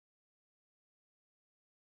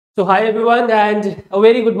So hi everyone and a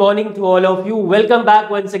very good morning to all of you. Welcome back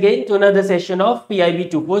once again to another session of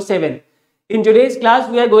PIB 247. In today's class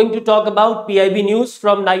we are going to talk about PIB news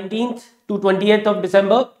from 19th to 20th of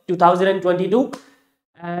December 2022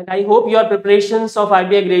 and I hope your preparations of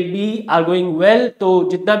RBI grade B are going well. तो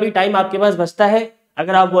जितना भी time आपके पास बचता है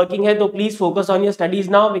अगर आप working है तो please focus on your studies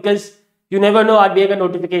now because you never know RBI का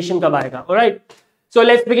notification कब आएगा. Alright. So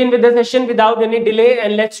let's begin with the session without any delay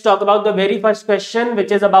and let's talk about the very first question which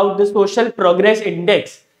is about the social progress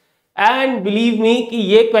index. And believe me कि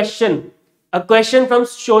ये question, a question from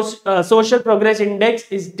social progress index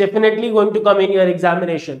is definitely going to come in your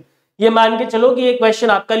examination. ये मान के चलो कि ये question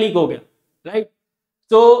आपका leak हो गया, right?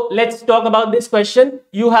 So let's talk about this question.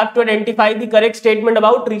 You have to identify the correct statement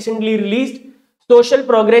about recently released social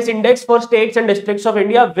progress index for states and districts of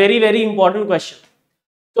India. Very important question.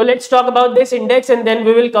 So let's talk about this index and then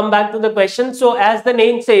we will come back to the question. So as the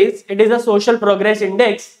name says, it is a social progress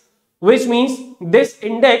index, which means this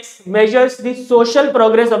index measures the social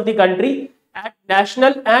progress of the country at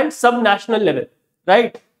national and subnational level,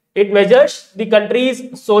 right? It measures the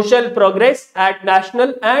country's social progress at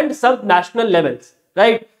national and subnational levels,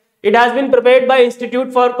 right? It has been prepared by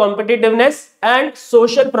Institute for Competitiveness and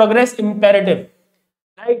Social Progress Imperative,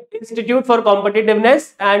 right? Institute for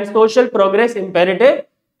Competitiveness and Social Progress Imperative.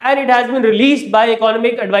 And it has been released by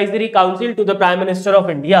Economic Advisory Council to the Prime Minister of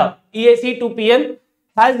India. ESI 2PN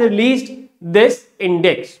has released this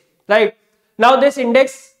index, right? Now this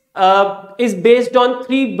index is based on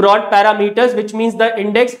three broad parameters, which means the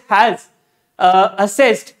index has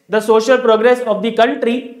assessed the social progress of the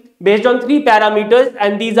country based on three parameters,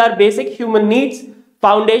 and these are basic human needs,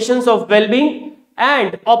 foundations of well-being,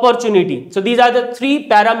 and opportunity. So these are the three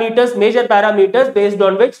parameters, major parameters based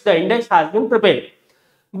on which the index has been prepared.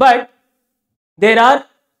 But there are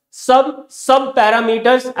some sub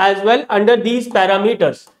parameters as well under these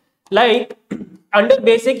parameters. Like under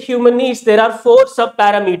basic human needs there are 4 sub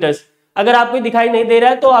parameters. अगर आपको दिखाई नहीं दे रहा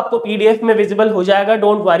है तो आपको PDF में visible हो जाएगा,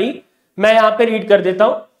 डोंट वरी, मैं यहाँ पे रीड कर देता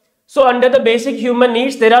हूँ. So under the basic human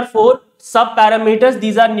needs there are 4 sub parameters.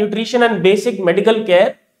 These are nutrition and basic medical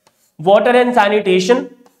care, water and sanitation,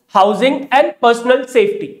 housing and personal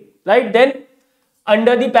safety, right? Then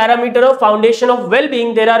under the parameter of foundation of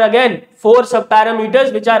well-being, there are again 4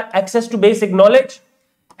 sub-parameters which are access to basic knowledge,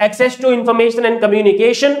 access to information and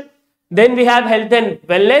communication, then we have health and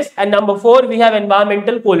wellness, and number 4 we have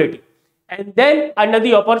environmental quality. And then under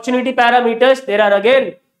the opportunity parameters, there are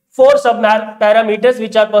again 4 sub-parameters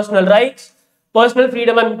which are personal rights, personal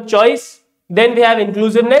freedom and choice, then we have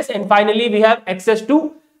inclusiveness, and finally we have access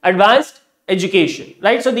to advanced education,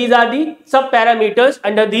 right? So these are the sub parameters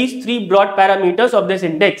under these 3 broad parameters of this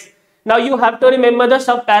index. Now you have to remember the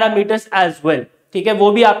sub parameters as well, ठीक है,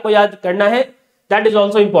 वो भी आपको याद करना है, that is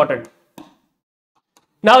also important.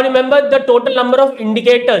 Now remember the total number of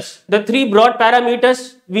indicators, the 3 broad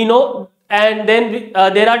parameters we know, and then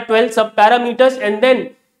there are 12 sub parameters, and then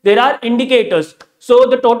there are indicators. So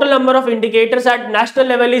the total number of indicators at national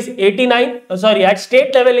level is 89, at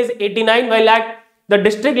state level is 89, while at the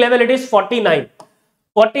district level it is 49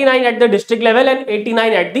 at the district level and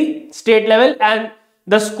 89 at the state level. And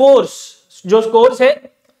the scores, जो scores है,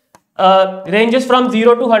 ranges from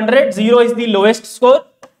 0 to 100. 0 is the lowest score,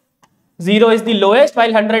 0 is the lowest,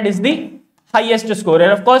 while 100 is the highest score.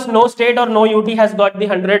 And of course no state or no UT has got the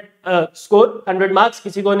 100 score, 100 marks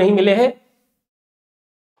किसी को नहीं मिले हैं.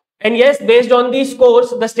 And yes, based on these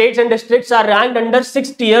scores, the states and districts are ranked under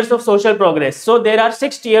 6 tiers of social progress. So there are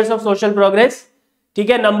 6 tiers of social progress. ठीक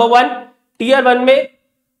है, number 1, tier 1 में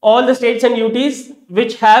all the states and UTs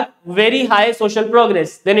which have very high social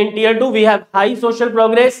progress. Then in tier 2 we have high social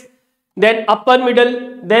progress, then upper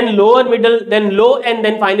middle, then lower middle, then low, and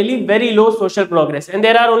then finally very low social progress. And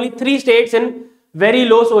there are only 3 states in very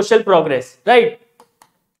low social progress, right?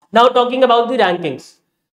 Now talking about the rankings.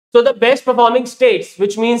 So the best performing states,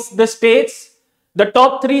 which means the states, the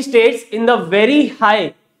top 3 states in the very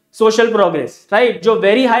high social progress, right? जो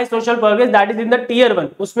very high social progress, that is in the tier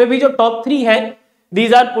 1. उसमें भी जो top 3 है,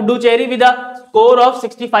 these are Puducherry with a score of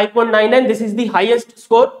 65.99. This is the highest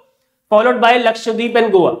score, followed by Lakshadweep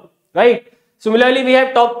and Goa, right? Similarly, we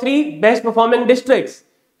have top 3 best performing districts,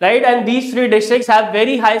 right? And these 3 districts have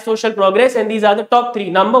very high social progress, and these are the top 3.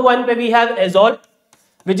 Number 1 पे we have Aizawl,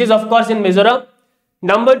 which is of course in Mizoram.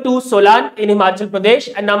 Number 2 Solan in Himachal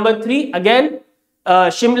Pradesh, and number 3 again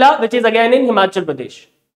Shimla, which is again in Himachal Pradesh.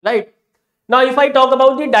 Right. Now, if I talk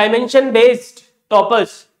about the dimension based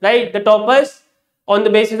toppers, right, the toppers on the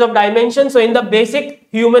basis of dimension. So in the basic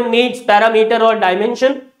human needs parameter or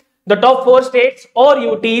dimension, the top 4 states or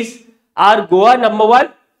UTs are Goa number 1,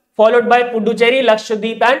 followed by Puducherry,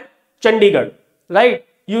 Lakshadweep and Chandigarh, right?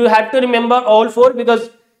 you have to remember all four because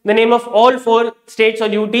the name of all four states or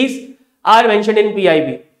UTs are mentioned in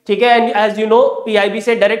PIB. ठीक है, and as you know PIB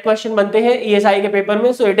से direct question बनते हैं ESI के paper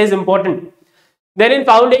में, so it is important. Then in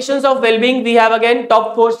foundations of well-being we have again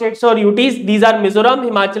top four states or UTs. These are Mizoram,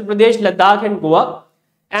 Himachal Pradesh, Ladakh and Goa.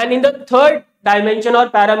 And in the third dimension or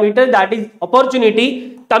parameter, that is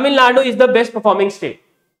opportunity, Tamil Nadu is the best performing state.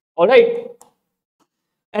 All right.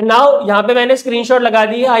 And now यहाँ पे मैंने screenshot लगा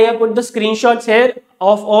दी है. I have put the screenshots here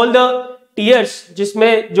of all the tiers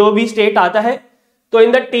जिसमें जो भी state आता है. तो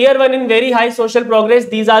in the tier 1 in very high social progress,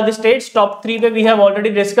 these are the states. Top 3 पे we have already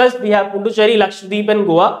discussed. We have Puducherry, Lakshadweep and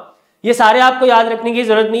Goa. ये सारे आपको याद रखने की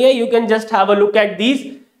जरूरत नहीं है. You can just have a look at these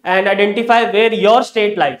and identify where your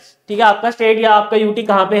state lies. ठीक है, आपका state या आपका UT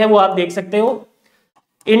कहाँ पे है वो आप देख सकते हो.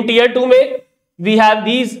 In tier 2 में we have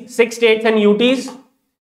these 6 states and UTs.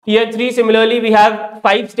 Tier 3 similarly we have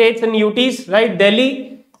 5 states and UTs. Right,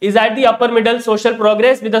 Delhi is at the upper middle social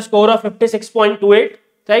progress with a score of 56.28.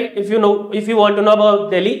 Right, if you want to know about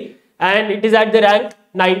Delhi, and it is at the rank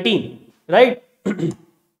 19. Right.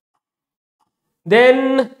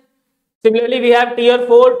 Then similarly, we have tier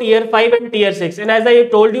 4, tier 5 and tier 6. And as I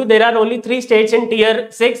told you, there are only 3 states in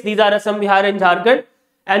tier 6. These are Assam, Bihar and Jharkhand.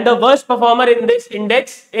 And the worst performer in this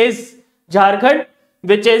index is Jharkhand,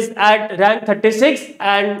 which is at rank 36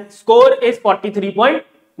 and score is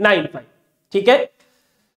 43.95. Okay?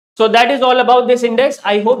 So that is all about this index.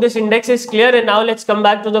 I hope this index is clear. And now let's come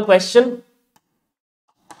back to the question.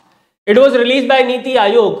 It was released by Niti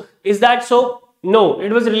Aayog. Is that so? No,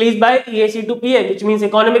 it was released by ESI to PM, which means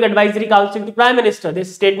Economic Advisory Council to Prime Minister.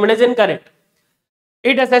 This statement is incorrect.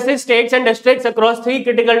 It assesses states and districts across 3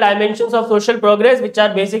 critical dimensions of social progress, which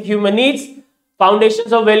are basic human needs,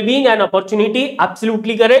 foundations of well-being and opportunity.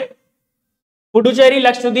 Absolutely correct. Puducherry,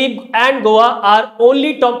 Lakshadweep and Goa are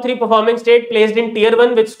only top 3 performing state placed in tier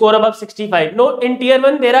 1 with score above 65. No, in tier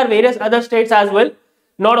 1 there are various other states as well,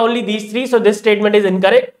 not only these 3. So this statement is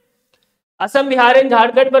incorrect. Assam, Bihar and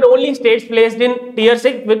Jharkhand were only states placed in tier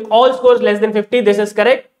 6 with all scores less than 50. This is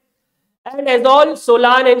correct. And Aizawl,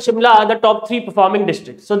 Solan and Shimla are the top 3 performing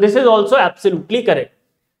districts. So this is also absolutely correct.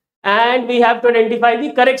 And we have to identify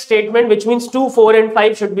the correct statement, which means 2, 4 and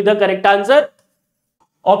 5 should be the correct answer.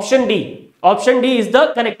 Option D. Option D is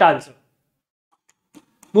the correct answer.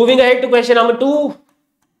 Moving ahead to question number 2.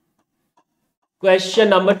 Question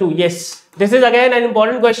number 2. Yes. This is again an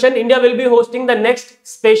important question. India will be hosting the next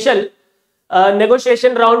special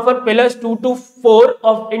negotiation round for pillars 2 to 4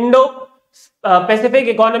 of Indo-Pacific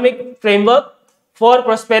Economic Framework for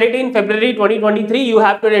Prosperity in February 2023. You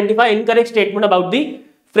have to identify incorrect statement about the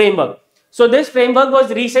framework. So this framework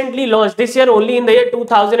was recently launched this year only in the year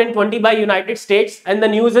 2020 by United States, and the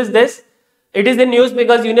news is this. It is the news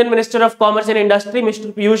because Union Minister of Commerce and Industry,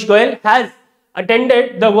 Mr. Piyush Goyal, has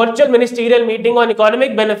attended the virtual ministerial meeting on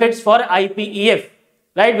economic benefits for IPEF,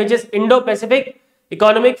 right, which is Indo-Pacific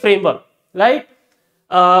Economic Framework. Right,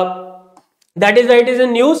 that is why it is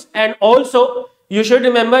in news. And also you should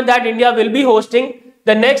remember that India will be hosting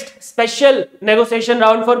the next special negotiation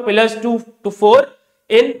round for pillars 2 to 4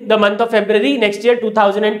 in the month of February next year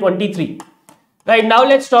 2023. Right, now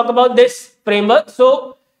let's talk about this framework.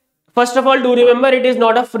 So first of all, do remember it is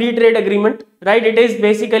not a free trade agreement, right? It is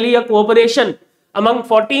basically a cooperation among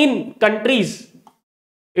 14 countries.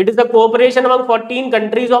 It is a cooperation among 14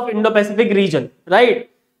 countries of Indo-Pacific region, right?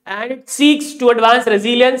 And it seeks to advance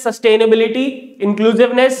resilience, sustainability,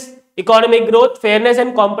 inclusiveness, economic growth, fairness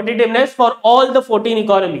and competitiveness for all the 14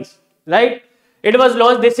 economies, right? It was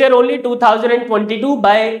launched this year only 2022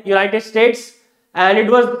 by United States, and it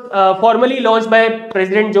was formally launched by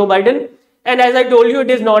President Joe Biden. And as I told you, it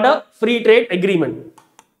is not a free trade agreement.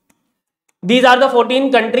 These are the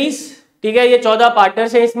 14 countries. ठीक है, ये 14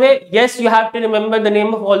 partners हैं इसमें. Yes, you have to remember the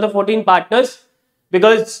name of all the 14 partners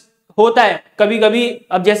because होता है कभी कभी.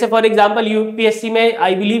 अब जैसे फॉर एग्जांपल यूपीएससी में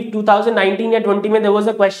आई बिलीव 2019 या 20 में there was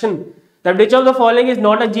a question that which of the following is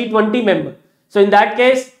not a G20 member. So in that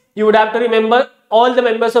case you would have to remember all the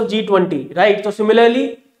members of G20, right. तो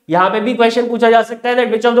similarly यहाँ पे भी question पूछा जा सकता है that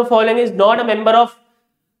which of the following is not a member of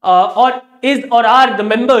और is or are the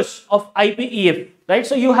members of IPEF, right?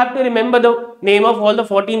 So you have to remember the name of all the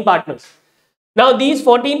 14 partners. Now these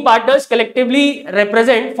 14 partners collectively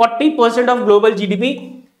represent 40% of global GDP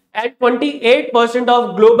and 28% of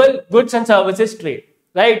global goods and services trade,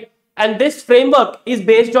 right? And this framework is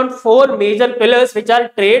based on 4 major pillars, which are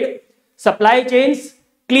trade, supply chains,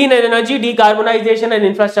 clean energy, decarbonization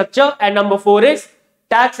and infrastructure, and number 4 is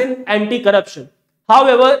tax and anti-corruption.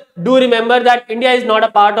 However, do remember that India is not a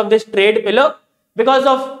part of this trade pillar because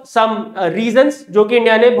of some reasons जो कि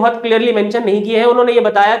India ने बहुत clearly mention नहीं किए हैं. उन्होंने ये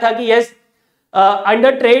बताया था कि yes,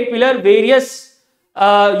 under trade pillar various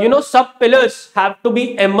सब pillars have to be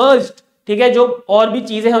emerged, ठीक है, जो और भी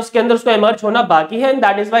चीजें हैं उसके अंदर उसको emerge होना बाकी है, and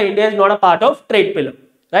that is why India is not a part of trade pillar,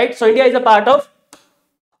 right. So India is a part of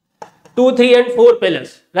 2, 3 and 4 pillars,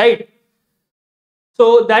 right. So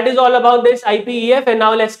that is all about this IPEF, and now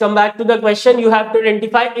let's come back to the question. You have to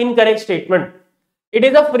identify incorrect statement. It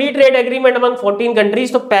is a free trade agreement among 14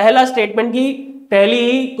 countries. तो पहला statement की पहली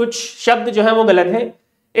ही कुछ शब्द जो है वो गलत है.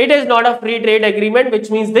 It is not a free trade agreement, which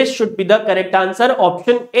means this should be the correct answer,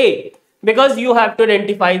 option A, because you have to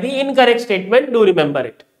identify the incorrect statement. Do remember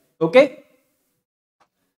it. Okay.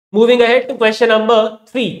 Moving ahead to question number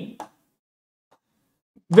 3.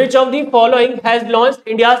 Which of the following has launched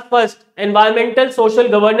India's first environmental social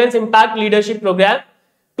governance impact leadership program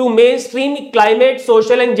to mainstream climate,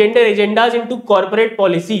 social and gender agendas into corporate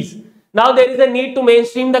policies? Now there is a need to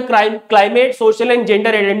mainstream the climate, social and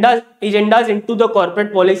gender agendas into the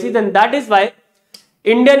corporate policies, and that is why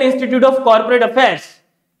Indian Institute of Corporate Affairs,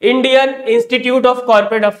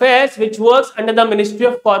 which works under the Ministry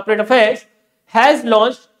of Corporate Affairs, has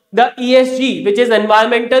launched the ESG, which is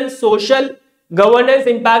Environmental Social Governance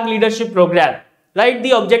Impact Leadership Program, right.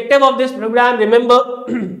 The objective of this program, remember,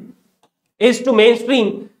 is to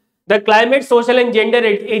mainstream the climate, social and gender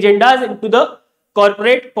agendas into the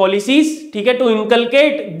corporate policies, ठीक है, to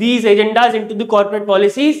inculcate these agendas into the corporate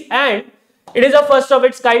policies, and it is a first of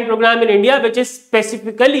its kind program in India, which is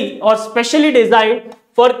specifically or specially designed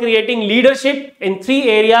for creating leadership in 3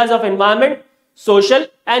 areas of environment, social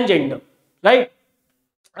and gender, right.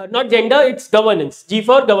 Not gender, it's governance, G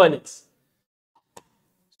for governance.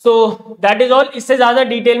 So that is all. इससे ज्यादा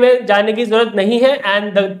detail में जाने की जरूरत नहीं है,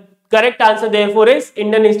 and the correct answer therefore is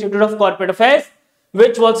Indian Institute of Corporate Affairs,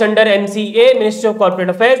 which works under MCA, Ministry of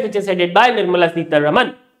Corporate Affairs, which is headed by Nirmala Sitharaman.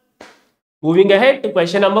 Moving ahead to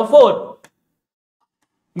question number 4.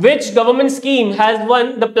 Which government scheme has won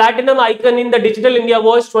the platinum icon in the Digital India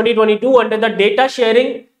Awards 2022 under the data sharing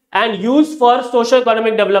and use for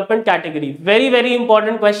socio-economic development category? Very, very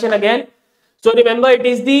important question again. So remember, it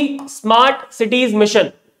is the Smart Cities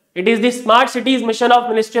Mission. It is the Smart Cities Mission of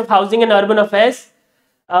Ministry of Housing and Urban Affairs,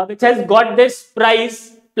 which has got this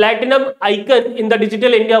prize, Platinum Icon, in the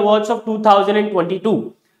Digital India Awards of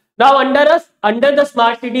 2022. Now, under the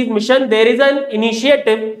Smart Cities Mission, there is an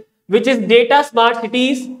initiative which is Data Smart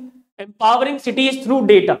Cities, empowering cities through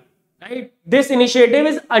data. Right? This initiative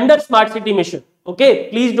is under Smart City Mission. Okay,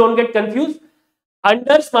 please don't get confused.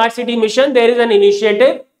 Under Smart City Mission, there is an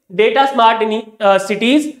initiative, Data Smart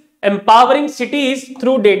Cities, empowering cities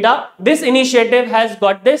through data. This initiative has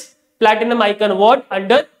got this Platinum Icon Award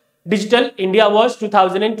under Digital India Awards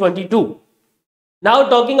 2022. Now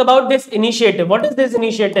talking about this initiative, what is this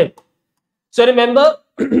initiative? So remember,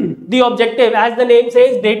 the objective, as the name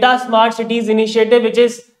says, Data Smart Cities Initiative, it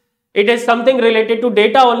is something related to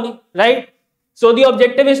data only, right? So the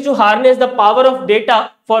objective is to harness the power of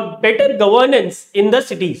data for better governance in the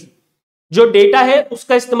cities. जो data है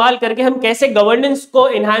उसका इस्तेमाल करके हम कैसे governance को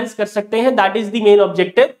enhance कर सकते हैं, that is the main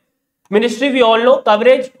objective. Ministry, we all know,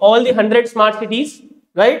 coverage all the 100 smart cities,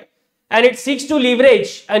 right, and it seeks to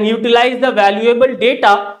leverage and utilise the valuable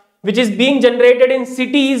data which is being generated in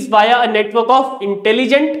cities via a network of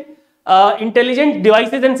intelligent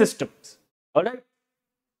devices and systems. All right.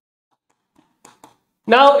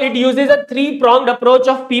 Now it uses a 3-pronged approach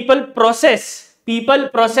of people, process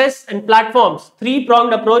and platforms.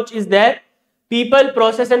 3-pronged approach is there, people,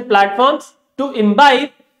 process and platforms, to imbibe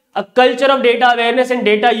a culture of data awareness and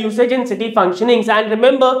data usage in city functionings. And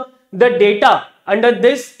remember, the data under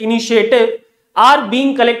this initiative are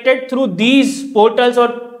being collected through these portals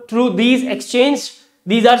or through these exchanges.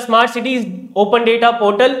 These are Smart Cities Open Data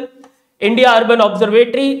Portal, India Urban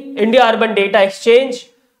Observatory, India Urban Data Exchange,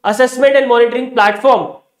 Assessment and Monitoring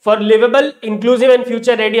Platform for Livable, Inclusive and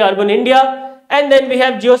Future Ready Urban India, and then we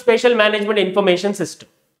have Geospatial Management Information System.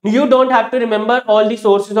 You don't have to remember all the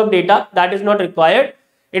sources of data, that is not required.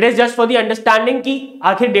 It is just for the understanding कि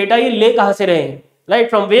आखिर data ये ले कहाँ से रहे हैं, right?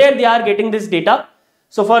 From where they are getting this data.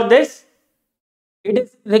 So for this, it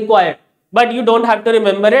is required. But you don't have to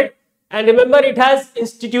remember it. And remember, it has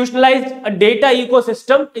institutionalized a data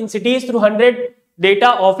ecosystem in cities through 100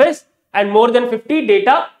 data office and more than 50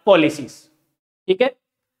 data policies. Okay?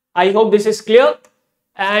 I hope this is clear.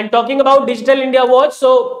 And talking about Digital India Awards,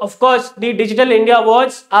 so of course the Digital India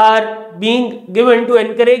Awards are being given to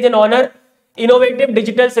encourage and honor innovative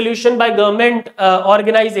digital solution by government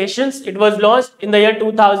organizations. It was launched in the year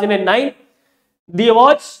 2009. The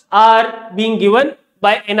awards are being given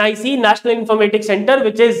by NIC, National Informatics Center,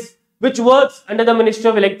 which works under the Ministry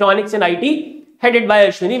of Electronics and IT, headed by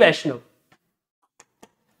Ashwini Vaishnav.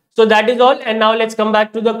 So that is all, and now let's come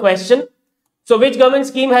back to the question. So which government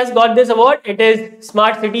scheme has got this award? It is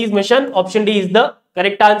Smart Cities Mission. Option D is the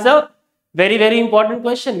correct answer. Very very important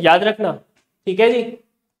question, याद रखना, ठीक है जी।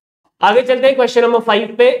 आगे चलते हैं question number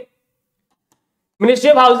 5 पे। Ministry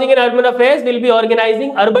of Housing and Urban Affairs will be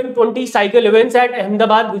organizing Urban 20 cycle events at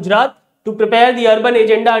Ahmedabad, Gujarat to prepare the urban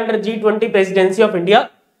agenda under G20 presidency of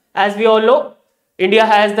India. As we all know, India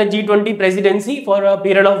has the G20 presidency for a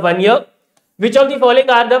period of 1 year. Which of the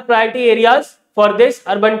following are the priority areas for this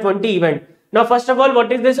Urban 20 event? Now, first of all,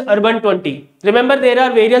 what is this Urban 20? Remember, there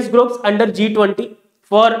are various groups under G20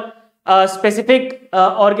 for specific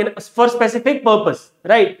purpose,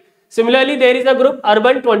 right? Similarly, there is a group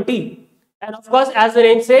Urban 20. And of course, as the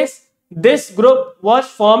name says, this group was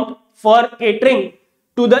formed for catering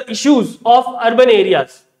to the issues of urban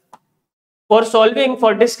areas, for solving,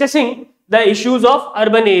 for discussing the issues of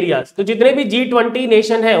urban areas. तो जितने भी G20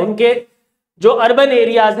 nation है उनके जो urban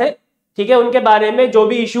areas है, ठीक है, उनके बारे में जो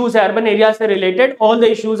भी इश्यूज है अर्बन एरिया से related, all the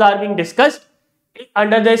issues are being discussed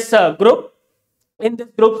under this group, in this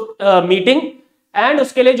group meeting, and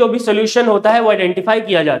उसके लिए जो भी सोल्यूशन होता है वो आइडेंटिफाई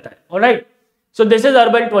किया जाता है। Alright, so this is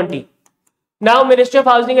urban 20। Now, Ministry of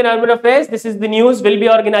Housing and Urban Affairs, this is the news, will be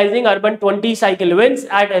organizing Urban 20 cycle events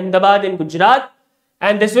at Ahmedabad in Gujarat,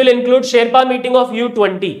 and this will include Sherpa meeting of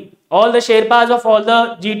U20. All the Sherpas of all the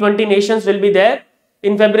G20 nations will be there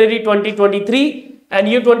in February 2023,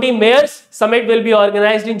 and U20 Mayors Summit will be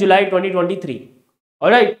organized in July 2023.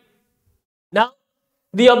 All right. Now,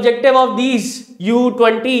 the objective of these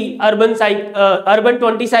U20 Urban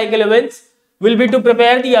 20 cycle events will be to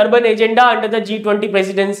prepare the urban agenda under the G20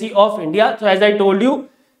 presidency of India. So as I told you,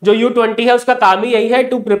 जो U20 है उसका काम ही यही है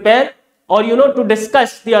to prepare or to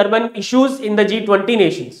discuss the urban issues in the G20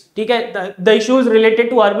 nations. ठीक है, the issues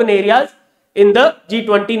related to urban areas in the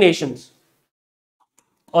G20 nations.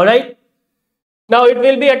 All right. Now it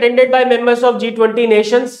will be attended by members of G20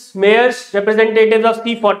 nations, mayors, representatives of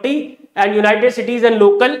C40 and United Cities and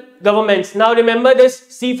local governments. Now remember this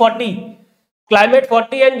C40. Climate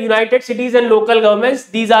 40 and United Cities and local governments,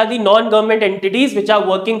 these are the non-government entities which are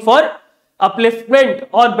working for upliftment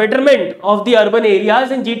or betterment of the urban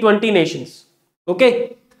areas in G20 nations.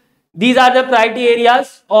 Okay, these are the priority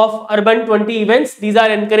areas of Urban 20 events. These are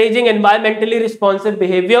encouraging environmentally responsive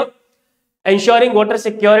behavior, ensuring water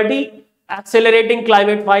security, accelerating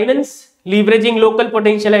climate finance, leveraging local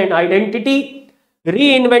potential and identity,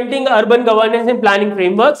 reinventing urban governance and planning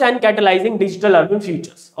frameworks, and catalyzing digital urban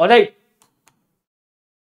futures. All right.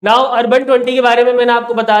 Now, Urban 20 के बारे में मैंने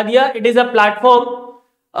आपको बता दिया. It is a platform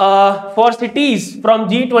for cities from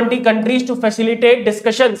G20 countries to facilitate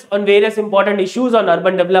discussions on various important issues on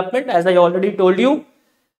urban development, as I already told you.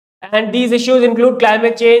 And these issues include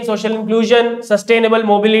climate change, social inclusion, sustainable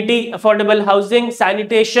mobility, affordable housing,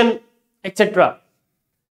 sanitation, etc.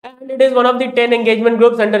 And it is one of the 10 engagement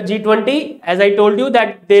groups under G20. As I told you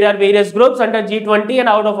that there are various groups under G20, and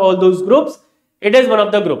out of all those groups, it is one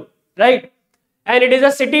of the group, right? And it is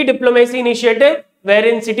a city diplomacy initiative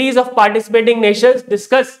wherein cities of participating nations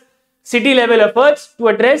discuss city level efforts to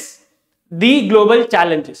address the global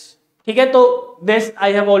challenges. ठीक है, तो this I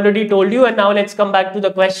have already told you, and now let's come back to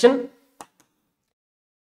the question.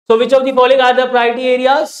 So which of the following are the priority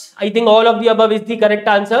areas? I think all of the above is the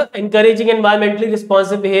correct answer. Encouraging environmentally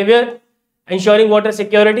responsive behavior, ensuring water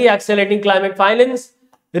security, accelerating climate finance,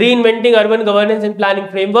 reinventing urban governance and planning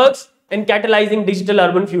frameworks, and catalyzing digital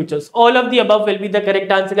urban futures. All of the above will be the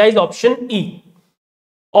correct answer, guys. Option E.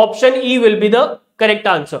 Option E will be the correct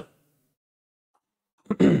answer.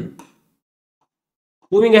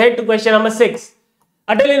 Moving ahead to question number 6.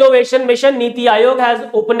 Atal Innovation Mission Niti Aayog has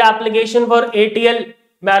opened application for ATL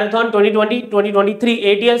Marathon 2020-2023.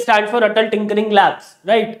 ATL stands for Atal Tinkering Labs,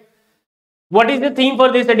 right? What is the theme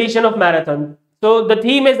for this edition of marathon? So the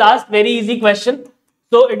theme is asked, very easy question.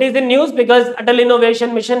 So it is in news because Atal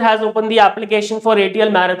Innovation Mission has opened the application for ATL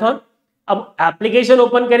Marathon. अब application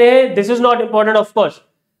open करे, this is not important of course,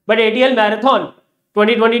 but ATL Marathon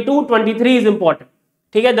 2022-23 is important.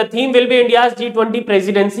 ठीक है, the theme will be India's G20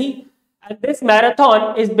 presidency, and this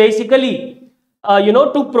marathon is basically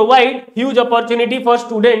to provide huge opportunity for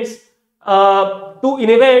students to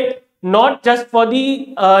innovate, not just for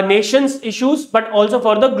the nation's issues but also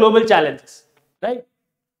for the global challenges, right?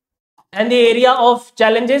 And the area of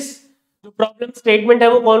challenges, जो problem statement है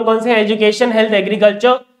वो कौन कौन से हैं? Education, health,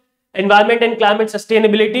 agriculture, environment and climate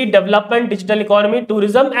sustainability, development, digital economy,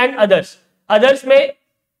 tourism, and others. Others में,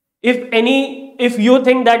 if you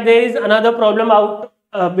think that there is another problem out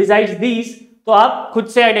besides these, तो आप खुद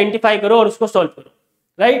से identify करो और उसको solve करो,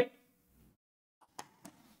 right?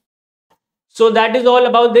 So that is all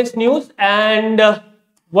about this news. And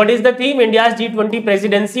what is the theme? India's G20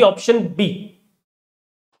 presidency. Option B.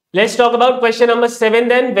 Let's talk about question number 7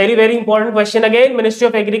 then. Very important question again. Ministry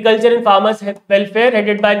of Agriculture and Farmers Welfare,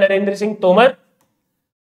 headed by Narendra Singh Tomar,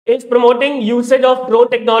 is promoting usage of drone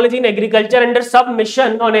technology in agriculture under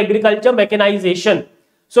submission on agriculture mechanization.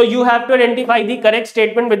 So you have to identify the correct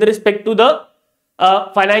statement with respect to the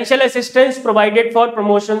financial assistance provided for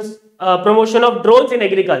promotion of drones in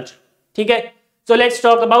agriculture. Okay. So let's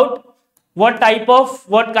talk about what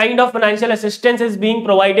kind of financial assistance is being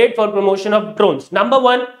provided for promotion of drones. Number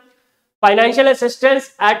one, financial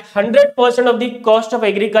assistance at 100% of the cost of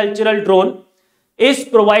agricultural drone is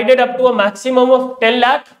provided up to a maximum of 10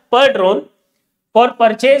 lakh per drone for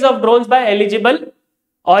purchase of drones by eligible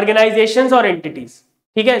organizations or entities.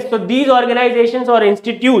 Okay, so these organizations or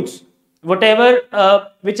institutes, whichever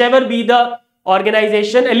be the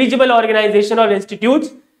organization, eligible organization or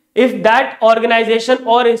institutes, if that organization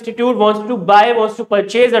or institute wants to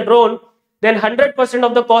purchase a drone, then 100%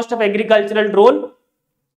 of the cost of agricultural drone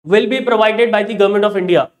will be provided by the government of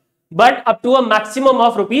India, but up to a maximum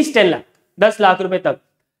of rupees 10 lakh, 10 lakh rupees tak.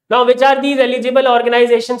 Now, which are these eligible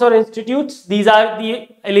organizations or institutes? These are the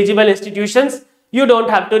eligible institutions. You don't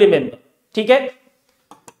have to remember. Okay?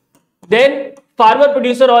 Then farmer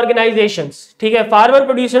producer organizations. Okay? Farmer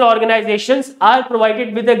producer organizations are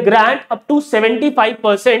provided with a grant up to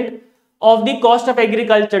 75% of the cost of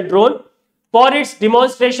agriculture drone for its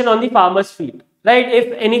demonstration on the farmer's field. Right?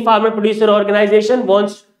 If any farmer producer organization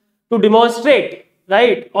wants to demonstrate,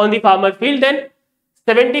 right, on the farmer field, then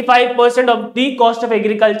 75% of the cost of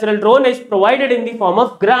agricultural drone is provided in the form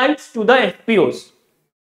of grants to the FPOs,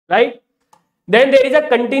 right? Then there is a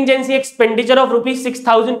contingency expenditure of rupees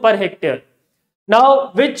 6,000 per hectare.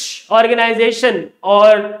 Now, which organization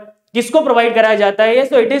or किसको provide कराया जाता है?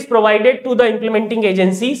 So it is provided to the implementing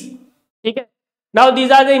agencies. Okay? Now these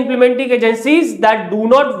are the implementing agencies that do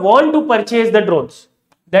not want to purchase the drones.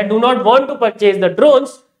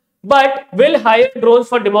 But will hire drones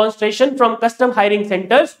for demonstration from custom hiring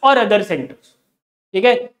centers or other centers.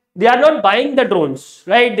 Okay? They are not buying the drones,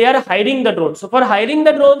 right? They are hiring the drones. So for hiring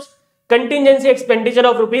the drones, contingency expenditure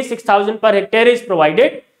of rupees 6,000 per hectare is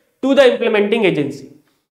provided to the implementing agency.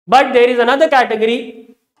 But there is another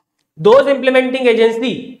category, those implementing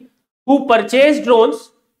agency who purchase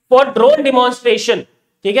drones for drone demonstration.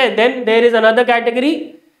 Okay? Then there is another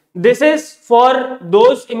category. This is for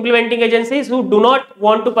those implementing agencies who do not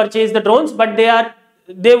want to purchase the drones, but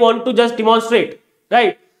they want to just demonstrate,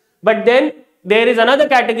 right? But then there is another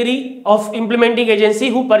category of implementing agency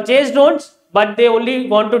who purchase drones, but they only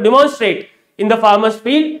want to demonstrate in the farmer's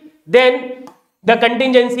field. Then the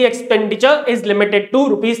contingency expenditure is limited to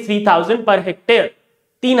rupees 3,000 per hectare.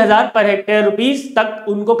 3,000 per hectare rupees तक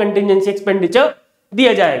उनको contingency expenditure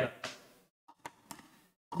दिया जाएगा.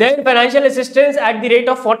 Then financial assistance at the rate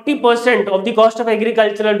of 40% of the cost of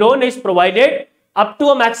agricultural drone is provided up to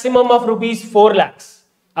a maximum of rupees 4 lakhs.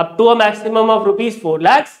 Up to a maximum of rupees 4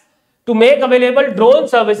 lakhs to make available drone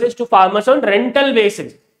services to farmers on rental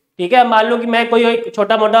basis. ठीक है, मान लो कि मैं कोई एक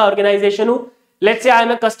छोटा मोटा organization हूँ. Let's say I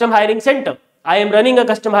am a custom hiring center. I am running a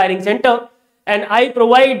custom hiring center and I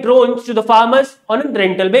provide drones to the farmers on a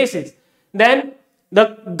rental basis. Then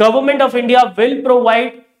the government of India will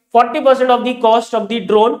provide 40% of the cost of the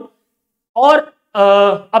drone or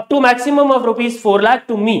up to maximum of rupees 4 lakh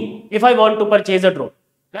to me if I want to purchase a drone,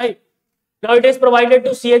 right? Now it is provided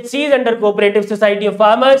to CHCs under Cooperative Society of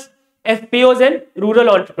Farmers, FPOs and rural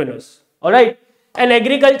entrepreneurs, all right? And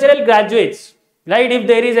agricultural graduates, right? If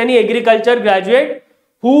there is any agriculture graduate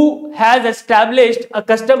who has established a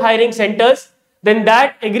custom hiring centers, then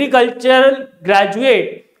that agricultural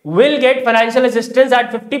graduate will get financial assistance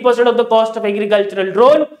at 50% of the cost of agricultural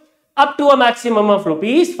drone up to a maximum of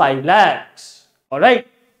rupees 5 lakhs. All right.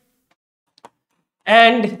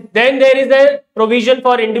 And then there is a provision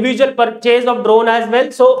for individual purchase of drone as well.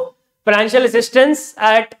 So financial assistance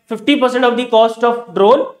at 50% of the cost of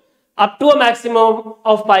drone up to a maximum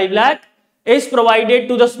of 5 lakh is provided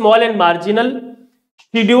to the small and marginal,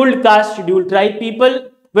 scheduled caste, scheduled tribe people,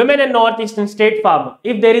 women and northeastern state farmer.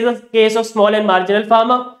 If there is a case of small and marginal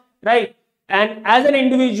farmer, right, and as an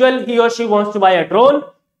individual he or she wants to buy a drone,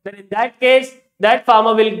 then in that case that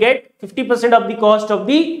farmer will get 50% of the cost of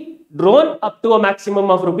the drone up to a maximum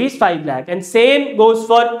of rupees 5 lakh. And same goes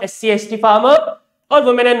for SC/ST farmer or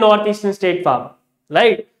women and northeastern state farmer,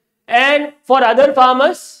 right? And for other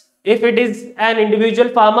farmers, if it is an individual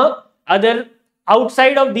farmer, other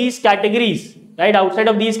outside of these categories, right, outside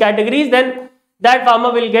of these categories, then that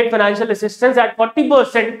farmer will get financial assistance at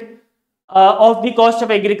 40% of the cost of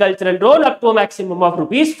agricultural drone up to a maximum of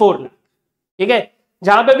rupees 4 lakh. ठीक है,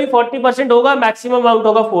 जहां पे भी 40% होगा, maximum amount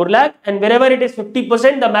होगा 4 lakh, and wherever it is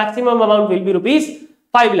 50%, the maximum amount will be rupees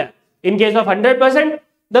 5 lakh. In case of 100%,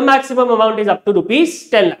 the maximum amount is up to rupees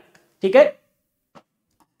 10 lakh. ठीक है?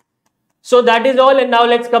 So that is all, and now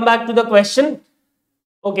let's come back to the question.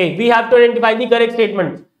 Okay, we have to identify the correct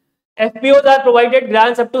statement. FPOs are provided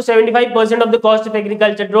grants up to 75% of the cost of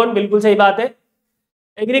agriculture drone. बिल्कुल सही बात है.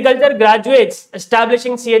 Agriculture graduates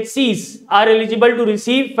establishing CHCs are eligible to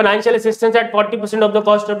receive financial assistance at 40% of the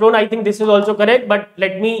cost of loan. I think this is also correct, but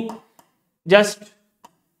let me just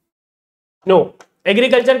no.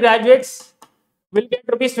 Agriculture graduates will get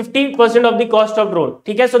rupees 50% of the cost of loan.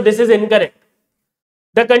 ठीक है, so this is incorrect.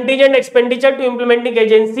 The contingent expenditure to implementing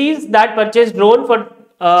agencies that purchase drone for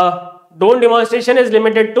drone demonstration is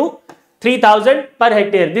limited to 3,000 per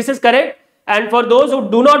hectare. This is correct. And for those who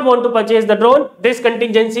do not want to purchase the drone, this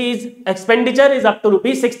contingency expenditure is up to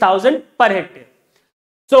rupees 6,000 per hectare.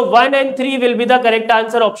 So 1 and 3 will be the correct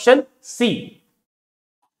answer, option C.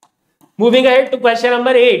 Moving ahead to question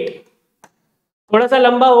number 8. थोड़ा सा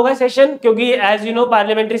लंबा होगा session, क्योंकि as you know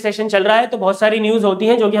parliamentary session चल रहा है, तो बहुत सारी न्यूज होती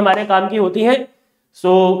हैं जो कि हमारे काम की होती हैं.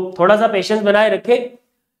 सो थोड़ा सा पेशेंस बनाए रखें.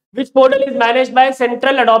 Which portal is managed by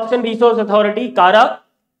Central Adoption Resource Authority (CARA)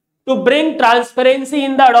 to bring transparency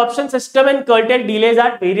in the adoption system and curtail delays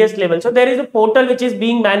at various levels? So there is a portal which is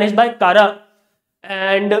being managed by CARA,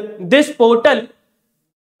 and this portal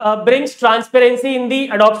brings transparency in the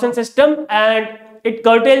adoption system and it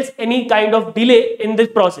curtails any kind of delay in this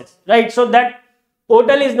process, right? So that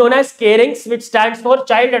portal is known as CARINGS, which stands for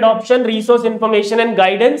Child Adoption Resource Information and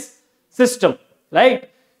Guidance System, right?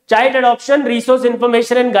 Child Adoption Resource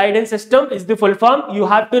Information and Guidance System is the full form. You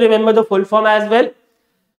have to remember the full form as well.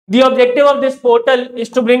 The objective of this portal is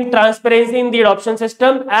to bring transparency in the adoption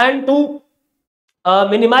system and to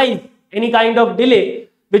minimize any kind of delay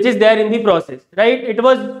which is there in the process, right?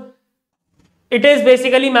 It is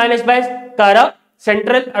basically managed by CARA,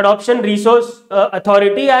 Central Adoption Resource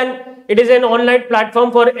Authority, and it is an online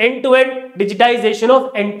platform for end-to-end digitization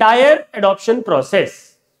of entire adoption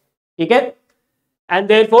process. Okay? And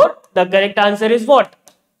therefore, the correct answer is what?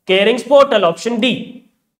 CARINGS portal, option D.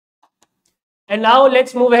 And now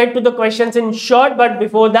let's move ahead to the questions in short. But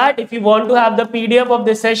before that, if you want to have the PDF of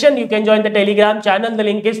this session, you can join the Telegram channel. The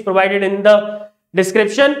link is provided in the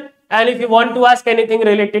description. And if you want to ask anything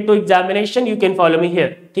related to examination, you can follow me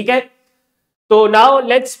here. Okay? So now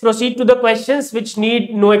let's proceed to the questions which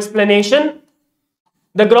need no explanation.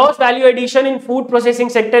 The gross value addition in food processing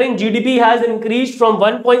sector in GDP has increased from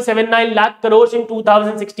 1.79 lakh crores in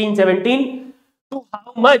 2016-17 to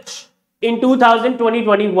how much in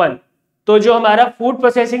 2020-21? तो जो हमारा food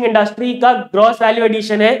processing industry का gross value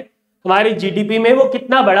addition है हमारी GDP में, वो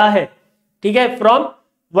कितना बड़ा है? ठीक है, from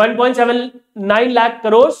 1.79 lakh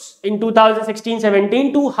crore in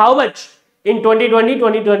 2016-17 to how much in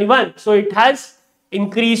 2020-2021? So it has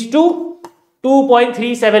increase to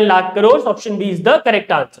 2.37 lakh crores. Option B is the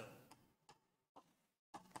correct answer.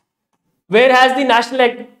 Where has the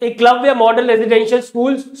National Eklavya Model Residential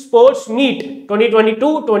Schools Sports Meet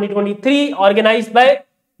 2022-2023 organized by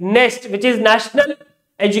NEST, which is National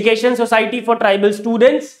Education Society for Tribal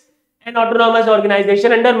Students, an autonomous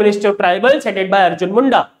organization under Ministry of Tribals headed by Arjun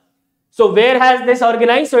Munda? So where has this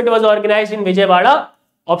organized? So it was organized in Vijayawada.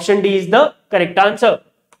 Option D is the correct answer.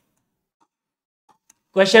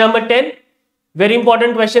 Question number 10. Very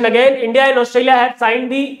important question again. India and Australia have signed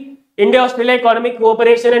the India-Australia Economic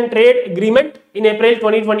Cooperation and Trade Agreement in April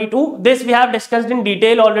 2022. This we have discussed in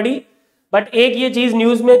detail already. But एक ये चीज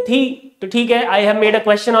news में थी, तो ठीक है, I have made a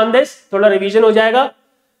question on this. थोड़ा revision हो जाएगा.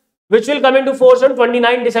 Which will come into force on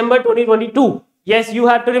 29 December 2022. Yes, you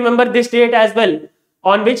have to remember this date as well.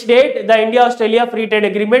 On which date the India-Australia Free Trade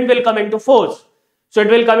Agreement will come into force? So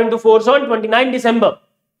it will come into force on 29 December.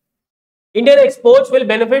 Indian exports will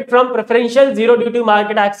benefit from preferential zero duty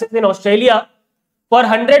market access in Australia for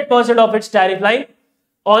 100% of its tariff line.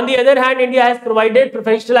 On the other hand, India has provided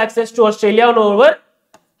preferential access to Australia on over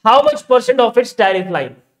how much percent of its tariff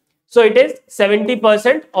line? So it is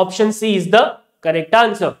 70%. Option C is the correct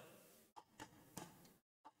answer.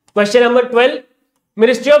 Question number 12.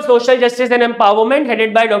 Ministry of Social Justice and Empowerment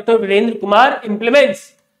headed by Dr. Virendra Kumar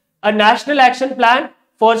implements a national action plan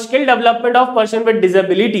for skill development of persons with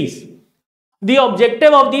disabilities. The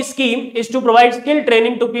objective of this scheme is to provide skill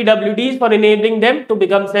training to PWDs for enabling them to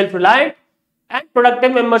become self-reliant and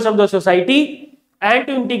productive members of the society and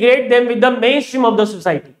to integrate them with the mainstream of the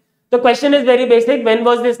society. The question is very basic. When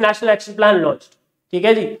was this national action plan launched? ठीक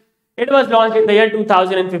है जी? It was launched in the year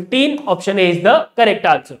 2015. Option A is the correct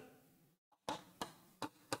answer.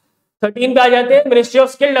 13 पे आ जाते हैं. Ministry of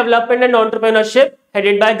Skill Development and Entrepreneurship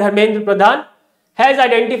headed by Dharmendra Pradhan has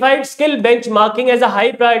identified skill benchmarking as a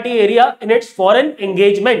high priority area in its foreign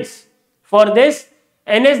engagements. For this,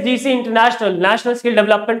 NSDC International, National Skill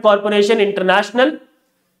Development Corporation International,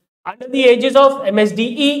 Under the aegis of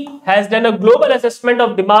MSDE has done a global assessment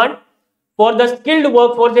of demand for the skilled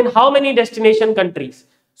workforce in how many destination countries?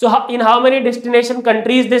 So in how many destination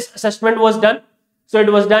countries this assessment was done? So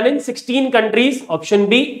it was done in 16 countries. Option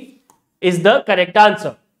B is the correct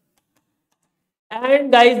answer.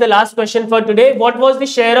 And guys, the last question for today, what was the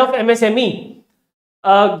share of MSME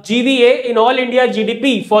GVA in all India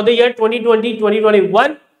GDP for the year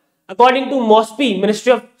 2020-2021 according to MOSPI,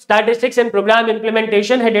 Ministry of Statistics and Program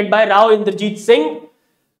Implementation, headed by Rao Indrajit Singh?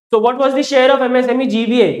 So what was the share of MSME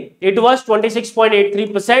GVA? It was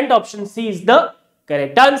 26.83%. Option C is the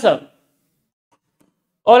correct answer.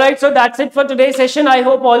 Alright, so that's it for today's session. I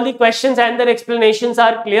hope all the questions and their explanations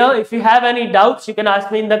are clear. If you have any doubts, you can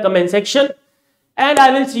ask me in the comment section. And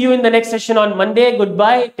I will see you in the next session on Monday.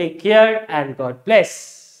 Goodbye, take care, and God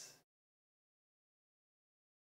bless.